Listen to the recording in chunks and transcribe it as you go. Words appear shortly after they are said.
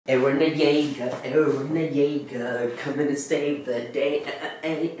Eren Yeager, coming to save the day.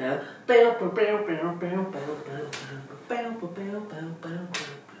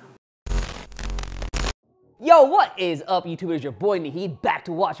 Yo, what is up, YouTube? It's your boy Naheed, back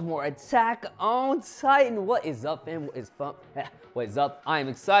to watch more Attack on Titan. What is up, fam? What is fun? What is up? I am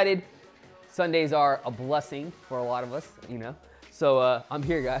excited. Sundays are a blessing for a lot of us, you know. So I'm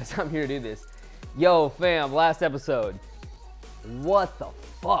here, guys. I'm here to do this. Yo, fam, last episode. What the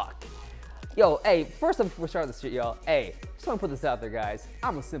fuck? Yo, hey, first up before we start this shit, y'all, hey, just want to put this out there, guys.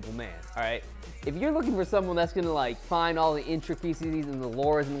 I'm a simple man, all right? If you're looking for someone that's gonna like find all the intricacies and the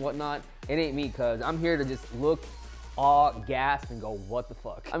lores and whatnot, it ain't me, cuz I'm here to just look, awe, gasp, and go, what the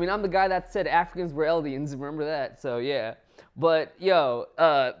fuck? I mean, I'm the guy that said Africans were Eldians, remember that? So yeah. But yo,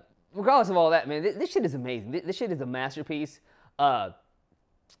 regardless of all that, man, this shit is amazing. This shit is a masterpiece.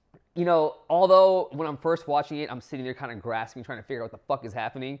 You know, although when I'm first watching it, I'm sitting there kind of grasping, trying to figure out what the fuck is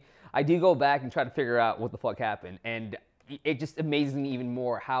happening, I do go back and try to figure out what the fuck happened. And it just amazes me even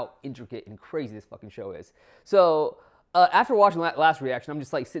more how intricate and crazy this fucking show is. So, after watching last reaction, I'm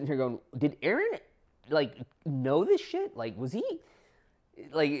just like sitting here going, did Eren, like, know this shit? Like, was he,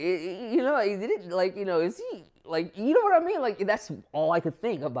 like, you know, did it, like, you know, is he, like, you know what I mean? Like, that's all I could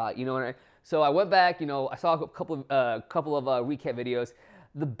think about, you know what I mean? So I went back, you know, I saw a couple of recap videos.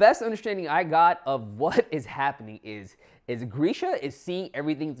 The best understanding I got of what is happening is Grisha is seeing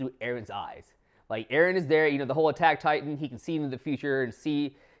everything through Eren's eyes. Like, Eren is there, you know, the whole Attack Titan, he can see into the future and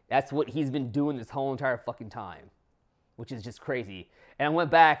see that's what he's been doing this whole entire fucking time, which is just crazy. And I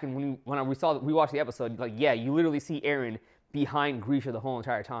went back and when we watched the episode, like, yeah, you literally see Eren behind Grisha the whole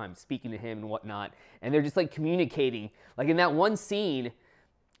entire time, speaking to him and whatnot. And they're just like communicating. Like in that one scene,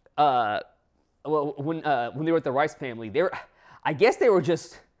 when they were at the Reiss family, I guess they were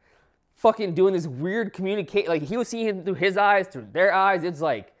just fucking doing this weird communicate. Like he was seeing him through his eyes, through their eyes. It's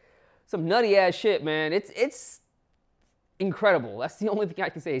like some nutty ass shit, man. It's incredible. That's the only thing I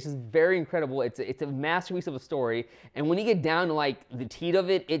can say. It's just very incredible. It's a masterpiece of a story. And when you get down to like the teeth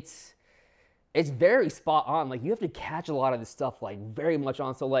of it, it's very spot on. Like you have to catch a lot of this stuff like very much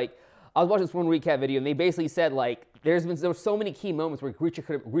on. So like I was watching this one recap video and they basically said like there were so many key moments where Grisha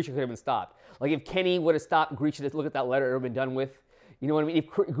could have been stopped. Like if Kenny would have stopped Grisha to look at that letter, it would have been done with. You know what I mean? If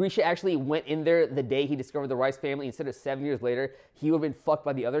Grisha actually went in there the day he discovered the Reiss family instead of 7 years later, he would have been fucked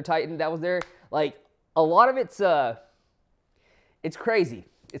by the other Titan that was there. Like a lot of it's crazy.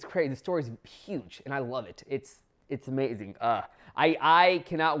 It's crazy. The story's huge and I love it. It's amazing. I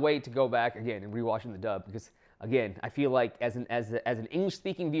cannot wait to go back again and rewatching the dub because again, I feel like as an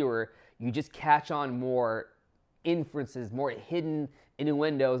English-speaking viewer, you just catch on more inferences, more hidden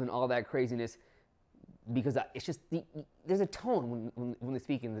innuendos and all that craziness because it's just there's a tone when they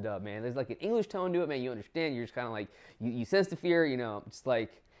speak in the dub, man. There's like an English tone to it, man. You understand. You're just kind of like you sense the fear, you know. Just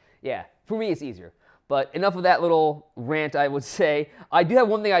like yeah, for me it's easier. But enough of that little rant, I would say. I do have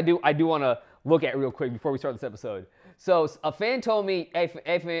one thing I do want to look at real quick before we start this episode. So a fan told me, hey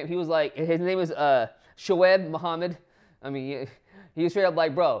fan, he was like, his name is Shoaib Muhammad. I mean, he was straight up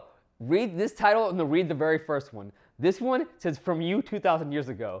like, bro, read this title and then read the very first one. This one says from you 2,000 years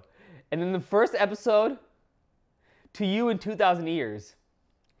ago. And then the first episode, to you in 2,000 years.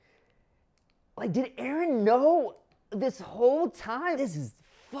 Like, did Eren know this whole time? This is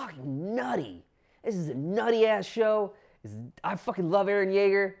fucking nutty. This is a nutty ass show. I fucking love Eren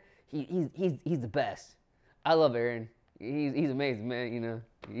Yeager. He's the best. I love Eren. He's amazing, man, you know.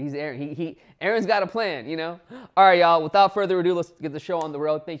 He's Eren. Eren's got a plan, you know. All right, y'all, without further ado, let's get the show on the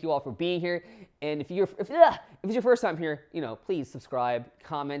road. Thank you all for being here. And if it's your first time here, you know, please subscribe,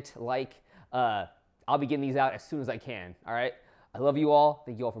 comment, like. I'll be getting these out as soon as I can, all right? I love you all.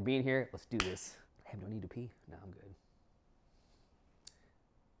 Thank you all for being here. Let's do this. Damn, do I need to pee? No, I'm good.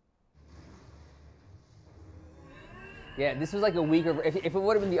 Yeah, this was like a week or if it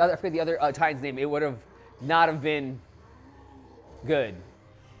would have been I forget the other Titan's name, it would have not have been good.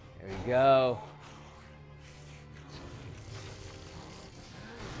 There we go.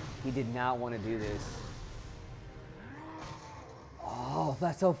 He did not want to do this. Oh,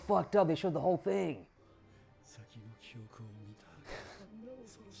 that's so fucked up. They showed the whole thing.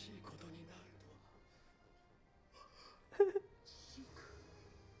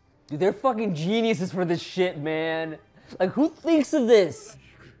 Dude, they're fucking geniuses for this shit, man. Like, who thinks of this?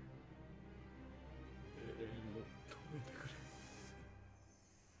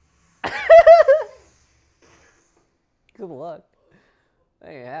 Good luck. That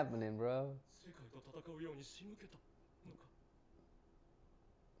ain't happening, bro.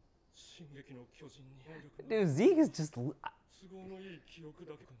 Dude, Zeke is just...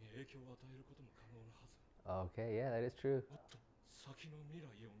 Okay, yeah, that is true.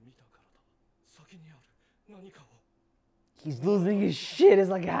 He's losing his shit. It's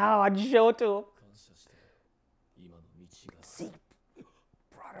like, how? I'd show it to him. Zeke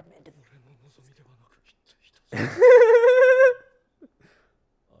brought him into the...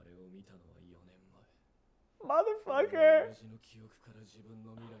 Motherfucker.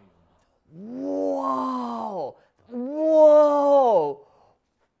 Whoa. Whoa.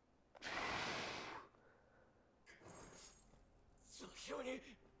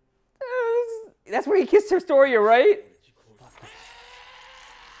 That's where he kissed her, Storia, right?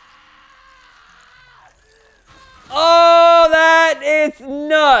 Oh, that is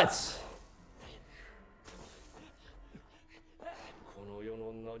nuts.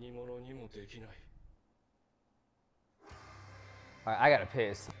 All right, I gotta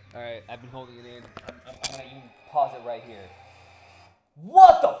piss. All right, I've been holding it in. I'm gonna even pause it right here.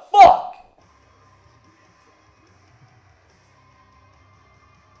 What the fuck?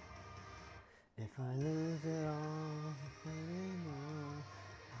 If I lose it all,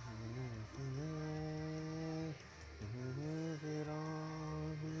 lose it all,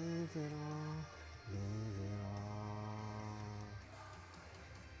 lose it all, lose it all.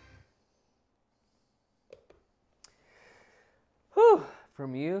 Whew.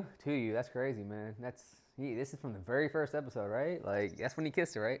 From you to you. That's crazy, man. This is from the very first episode, right? Like, that's when he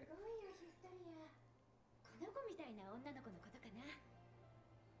kissed her, right?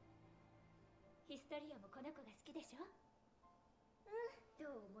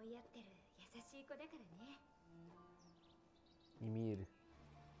 Ymir,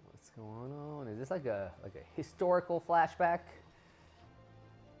 what's going on? Is this like a historical flashback?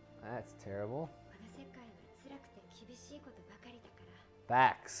 That's terrible.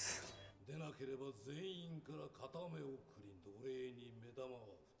 Facts.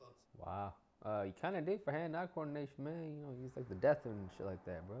 Wow. You kind of did for hand-eye coordination, man. You know, he's like the death and shit like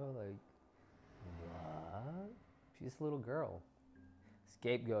that, bro. Like, what? She's just a little girl.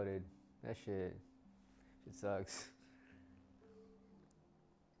 Scapegoated. That shit sucks.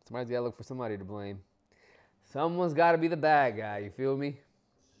 Somebody's gotta look for somebody to blame. Someone's gotta be the bad guy, you feel me?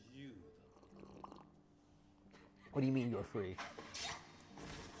 What do you mean you're free?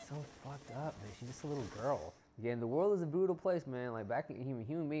 So fucked up, man. She's just a little girl. Again, the world is a brutal place, man. Like back in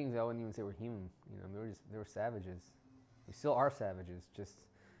human beings, I wouldn't even say we're human. You know, they were savages. We still are savages, just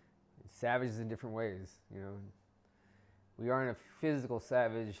savages in different ways. You know, we aren't a physical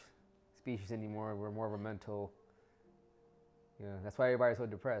savage species anymore. We're more of a mental. You know, that's why everybody's so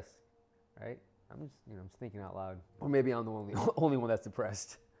depressed, right? I'm just thinking out loud. Or maybe I'm the only one that's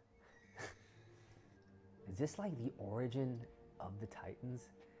depressed. Is this like the origin of the Titans?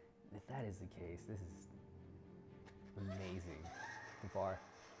 If that is the case, this is amazing so far.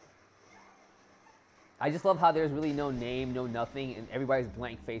 I just love how there's really no name, no nothing, and everybody's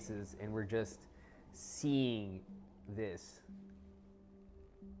blank faces, and we're just seeing this.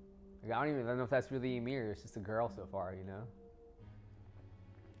 Like, I don't know if that's really Ymir. It's just a girl so far, you know?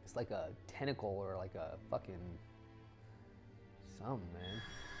 It's like a tentacle or like a fucking something, man.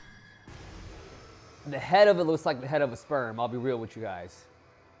 The head of it looks like the head of a sperm. I'll be real with you guys.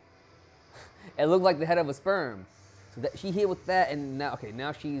 It looked like the head of a sperm. So that she hit with that, and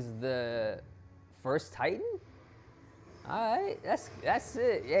now she's the first Titan. All right, that's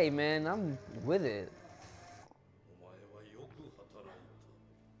it. Hey, man, I'm with it.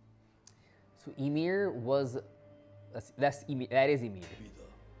 So Ymir was that is Ymir.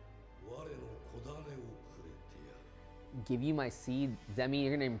 Give you my seed. Does that mean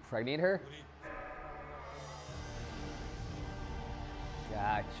you're gonna impregnate her?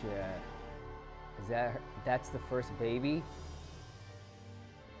 Gotcha. Is that her? That's the first baby?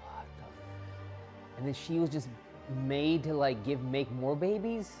 What the and then she was just made to like make more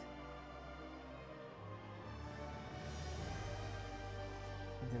babies?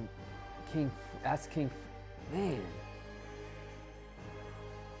 Then man.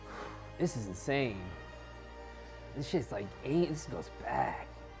 This is insane. This shit's like this goes back.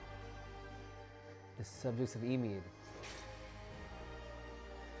 The subjects of Ymir.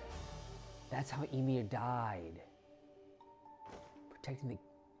 That's how Ymir died. Protecting the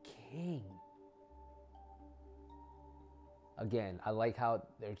king. Again, I like how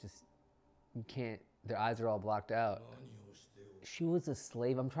they're just, their eyes are all blocked out. She was a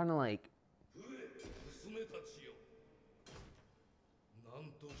slave. I'm trying to like.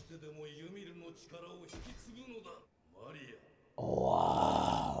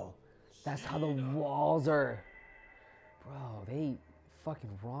 Wow. That's how the walls are. Bro, they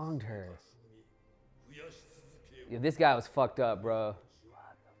fucking wronged her. Yeah, this guy was fucked up, bro.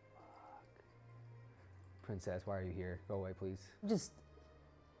 What the fuck? princess, why are you here? Go away, please. I'm just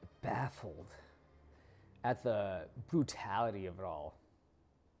baffled at the brutality of it all.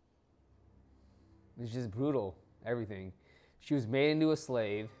 It's just brutal, everything. She was made into a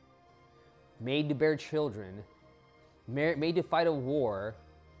slave, made to bear children, made to fight a war,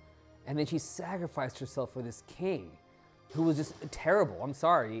 and then she sacrificed herself for this king who was just terrible. I'm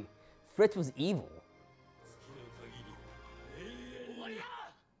sorry. Fritz was evil.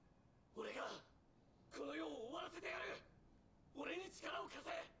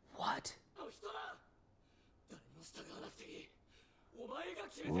 What?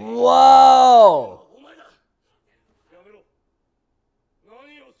 Whoa!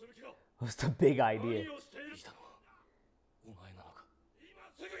 What's the big idea?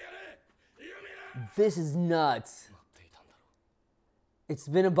 This is nuts. It's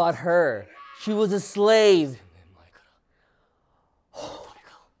been about her. She was a slave.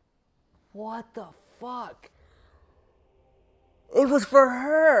 What the fuck? It was for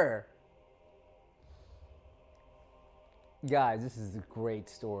her. Guys, this is a great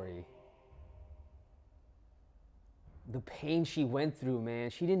story. The pain she went through, man.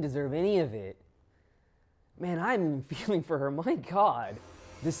 She didn't deserve any of it. Man, I'm feeling for her. My God.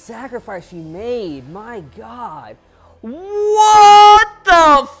 The sacrifice she made. My God. What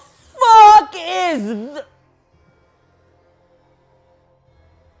the fuck is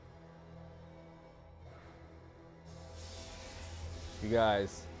You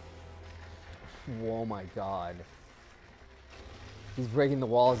guys. Oh my God. He's breaking the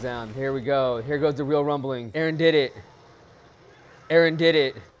walls down. Here we go. Here goes the real rumbling. Eren did it. Eren did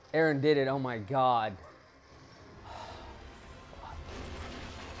it. Eren did it. Oh my God.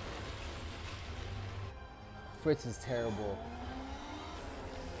 Fritz is terrible.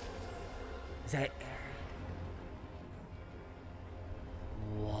 Is that Eren?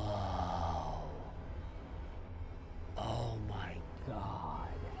 Whoa. Oh my God.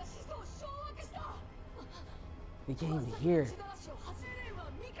 They can't even hear.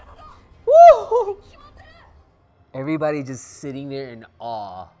 Woo! Everybody just sitting there in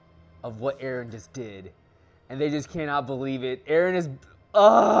awe of what Eren just did. And they just cannot believe it. Eren is...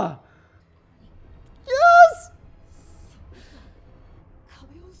 Yes!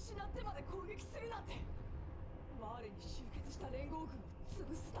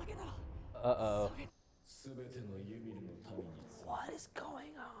 Uh-oh. What is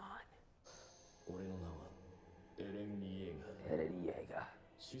going on? Eren Yeager.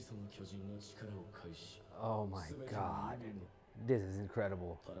 Oh my God. This is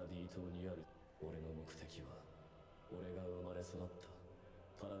incredible.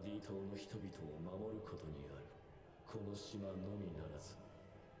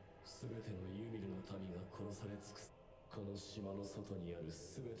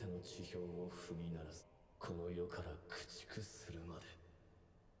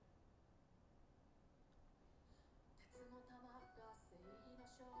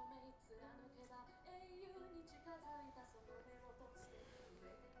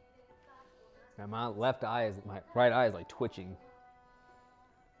 My left eye is, my right eye is like twitching.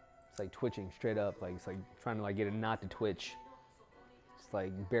 It's like twitching straight up. Like it's like trying to like get it not to twitch. Just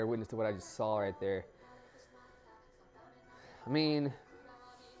like bear witness to what I just saw right there. I mean,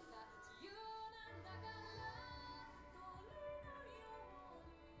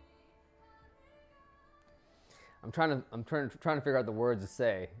 I'm trying to figure out the words to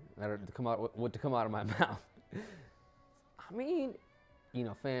say that are to come out, what to come out of my mouth. I mean, you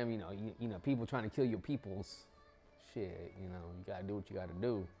know, fam, you know, people trying to kill your peoples. Shit, you know, you gotta do what you gotta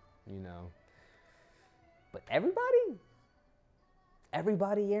do, you know. But everybody,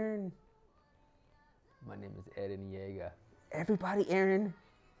 Eren. My name is Eren Yeager. Everybody, Eren. You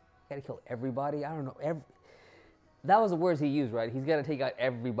gotta kill everybody. I don't know. That was the words he used, right? He's gotta take out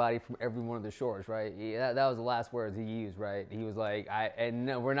everybody from every one of the shores, right? Yeah, that was the last words he used, right? He was like,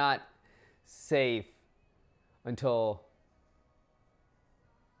 no, we're not safe until.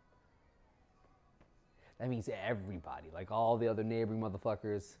 That means everybody, like all the other neighboring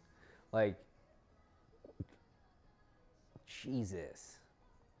motherfuckers, like, Jesus.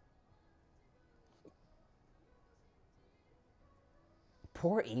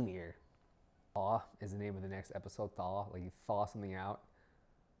 Poor Ymir. Thaw is the name of the next episode, Thaw. Like, you thaw something out.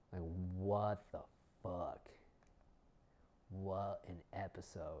 Like, what the fuck? What an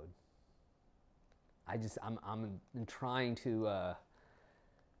episode. I'm trying to,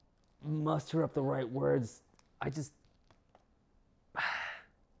 muster up the right words. I'm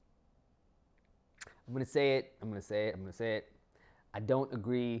gonna say it. I don't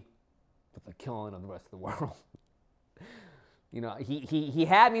agree with the killing of the rest of the world. You know, he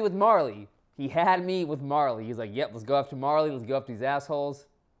had me with Marley. He had me with Marley. He's like, yep, let's go after Marley. Let's go after these assholes.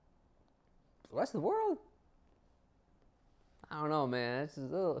 The rest of the world? I don't know, man. It's just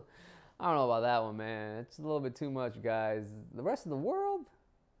a little, I don't know about that one, man. It's a little bit too much, guys. The rest of the world?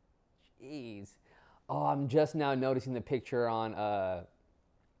 Jeez. Oh, I'm just now noticing the picture on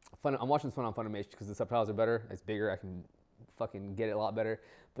I'm watching this one on Funimation because the subtitles are better. It's bigger. I can fucking get it a lot better.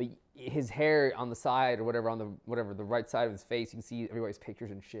 But his hair on the side or whatever, on the right side of his face, you can see everybody's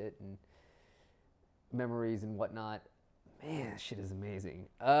pictures and shit and memories and whatnot. Man, shit is amazing.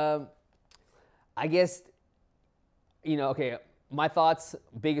 I guess, you know, okay, my thoughts,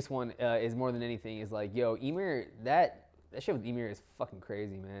 biggest one is more than anything is like, yo, Ymir, that shit with Ymir is fucking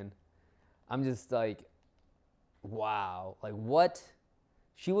crazy, man. I'm just like, wow. Like, what?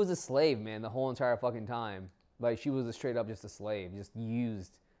 She was a slave, man, the whole entire fucking time. Like, she was straight up just a slave, just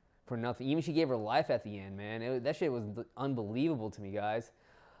used for nothing. Even she gave her life at the end, man. That shit was unbelievable to me, guys.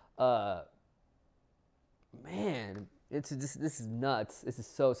 Man, this is nuts. This is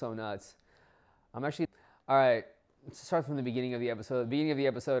so nuts. I'm actually, all right, let's start from the beginning of the episode. At the beginning of the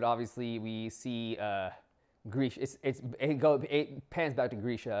episode, obviously, we see Grisha. It pans back to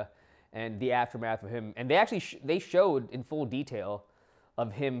Grisha and the aftermath of him. And they actually, they showed in full detail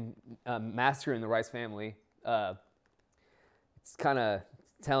of him massacring the Reiss family. It's kind of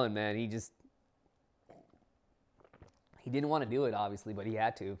telling, man. He didn't want to do it, obviously, but he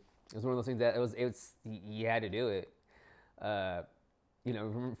had to. It was one of those things that he had to do it. You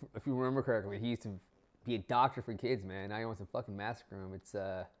know, if you remember correctly, he used to be a doctor for kids, man. Now he wants to fucking massacre them. It's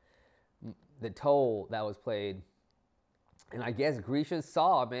the toll that was played. And I guess Grisha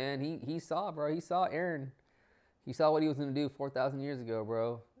saw, man. He saw, bro. He saw Eren. He saw what he was going to do 4,000 years ago,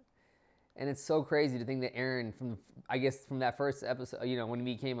 bro. And it's so crazy to think that Eren, from that first episode, you know, when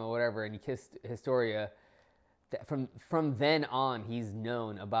he became or whatever, and he kissed Historia, that from then on, he's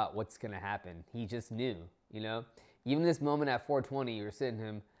known about what's going to happen. He just knew, you know? Even this moment at 420, you're sitting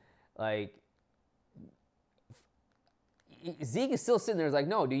him, like, Zeke is still sitting there, like,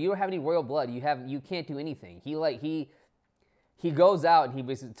 no, dude, you don't have any royal blood. You can't do anything. He goes out and he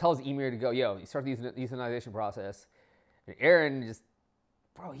basically tells Ymir to go, yo, you start the euthanization process. And Eren just,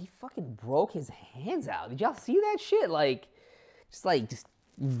 bro, he fucking broke his hands out. Did y'all see that shit? Just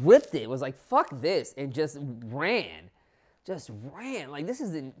ripped it. Was like, fuck this, and just ran. Like, this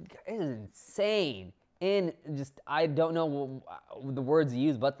is insane. And just, I don't know the words to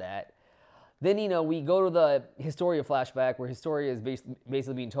use but that. Then, you know, we go to the Historia flashback where Historia is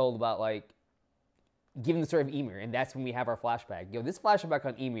basically being told about, like, giving the story of Ymir, and that's when we have our flashback. Yo, this flashback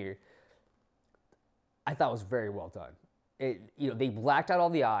on Ymir, I thought was very well done. You know, they blacked out all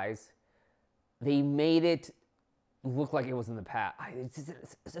the eyes. They made it look like it was in the past.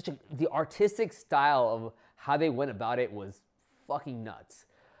 The artistic style of how they went about it was fucking nuts.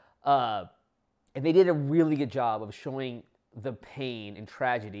 And they did a really good job of showing the pain and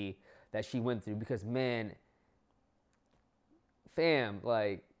tragedy that she went through because, man, fam,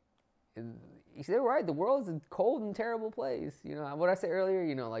 like, they're right. The world is a cold and terrible place. You know, what I said earlier,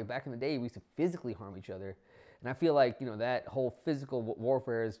 you know, like back in the day, we used to physically harm each other. And I feel like, you know, that whole physical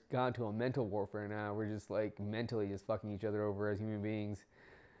warfare has gone to a mental warfare now. We're just like mentally just fucking each other over as human beings.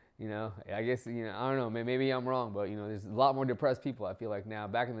 You know, I guess, you know, I don't know, maybe I'm wrong, but, you know, there's a lot more depressed people, I feel like, now.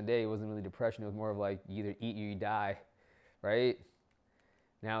 Back in the day, it wasn't really depression. It was more of like, you either eat or you die, right?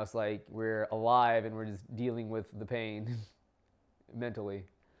 Now it's like we're alive and we're just dealing with the pain mentally.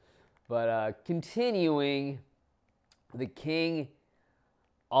 But continuing, the king,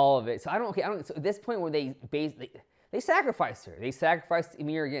 all of it. So so at this point where they sacrificed her. They sacrificed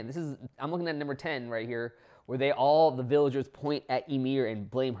Ymir again. I'm looking at number 10 right here, where the villagers point at Ymir and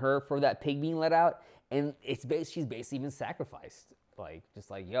blame her for that pig being let out. And she's basically been sacrificed. Like, just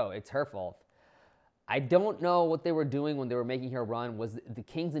like, yo, it's her fault. I don't know what they were doing when they were making her run. Was the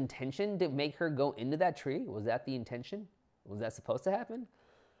king's intention to make her go into that tree? Was that the intention? Was that supposed to happen?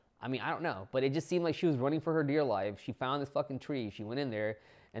 I mean, I don't know. But it just seemed like she was running for her dear life. She found this fucking tree. She went in there.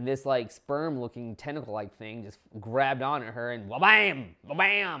 And this, like, sperm-looking tentacle-like thing just grabbed on at her and wha-bam!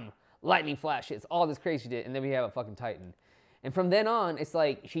 Wha-bam! Lightning flashes. All this crazy shit. And then we have a fucking titan. And from then on, it's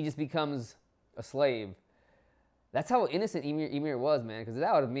like she just becomes a slave. That's how innocent Ymir was, man. Because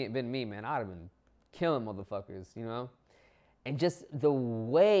that would have been me, man. I'd have been killing motherfuckers, you know? And just the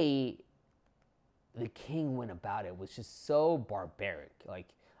way the king went about it was just so barbaric. Like,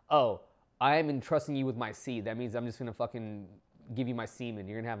 oh, I am entrusting you with my seed. That means I'm just going to fucking give you my semen.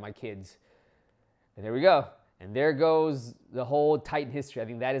 You're going to have my kids. And there we go. And there goes the whole Titan history. I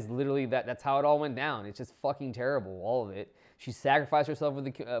think that is literally, that's how it all went down. It's just fucking terrible, all of it. She sacrificed herself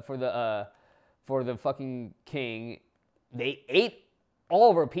for the fucking king. They ate all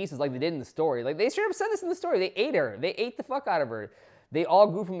of her pieces like they did in the story. Like, they straight up said this in the story. They ate her. They ate the fuck out of her. They all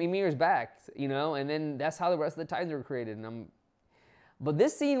grew from Ymir's back, you know? And then that's how the rest of the Titans were created. But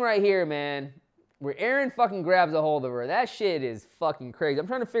this scene right here, man, where Eren fucking grabs a hold of her, that shit is fucking crazy. I'm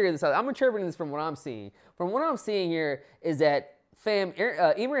trying to figure this out. I'm interpreting this from what I'm seeing. From what I'm seeing here is that, fam,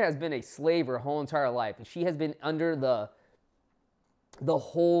 Ymir has been a slave her whole entire life. And she has been under the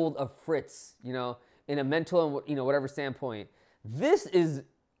hold of Fritz, you know, in a mental and, you know, whatever standpoint. This is,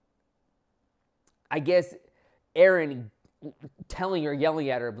 I guess, Eren telling her, yelling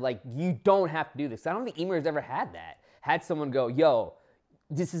at her, like, you don't have to do this. I don't think Ymir has ever had that. Had someone go, yo,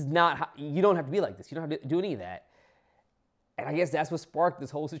 this is not how, you don't have to be like this. You don't have to do any of that. And I guess that's what sparked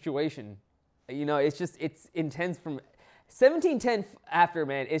this whole situation. You know, it's just, it's intense from 1710 after,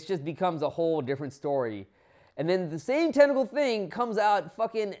 man. It just becomes a whole different story. And then the same tentacle thing comes out,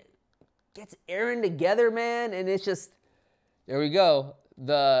 fucking gets Eren together, man. And it's just, there we go.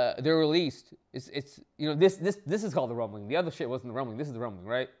 They're released. It's you know, this is called the rumbling. The other shit wasn't the rumbling. This is the rumbling,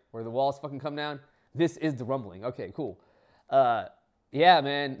 right? Where the walls fucking come down. This is the rumbling. Okay, cool. Yeah,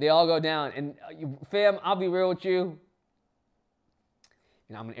 man, they all go down. And fam, I'll be real with you.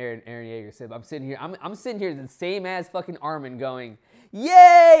 You know, I'm an Eren Yeager sib. I'm sitting here the same as fucking Armin going,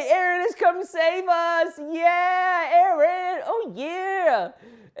 yay, Eren has come to save us. Yeah, Eren. Oh yeah.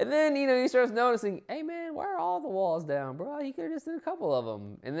 And then, you know, he starts noticing, hey man, why are all the walls down, bro? He could have just did a couple of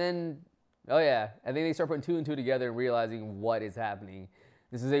them. And then, oh yeah, I think they start putting two and two together and realizing what is happening.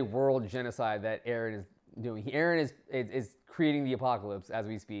 This is a world genocide that Eren is doing. Eren is creating the apocalypse as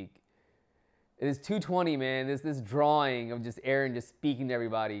we speak. It is 220, man. This drawing of just Eren just speaking to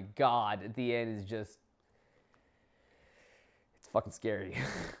everybody. God at the end is just, it's fucking scary.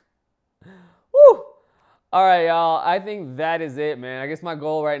 Woo! All right, y'all. I think that is it, man. I guess my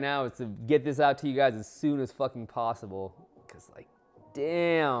goal right now is to get this out to you guys as soon as fucking possible. Because, like,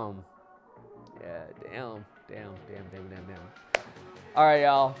 damn. Yeah, damn. All right,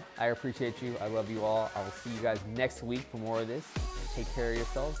 y'all. I appreciate you. I love you all. I will see you guys next week for more of this. Take care of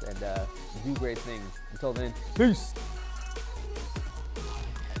yourselves and do great things. Until then, peace.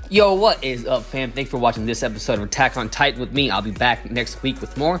 Yo, what is up, fam? Thanks for watching this episode of Attack on Titan with me. I'll be back next week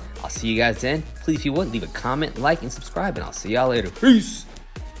with more. I'll see you guys then. Please, if you would, leave a comment, like, and subscribe, and I'll see y'all later. Peace.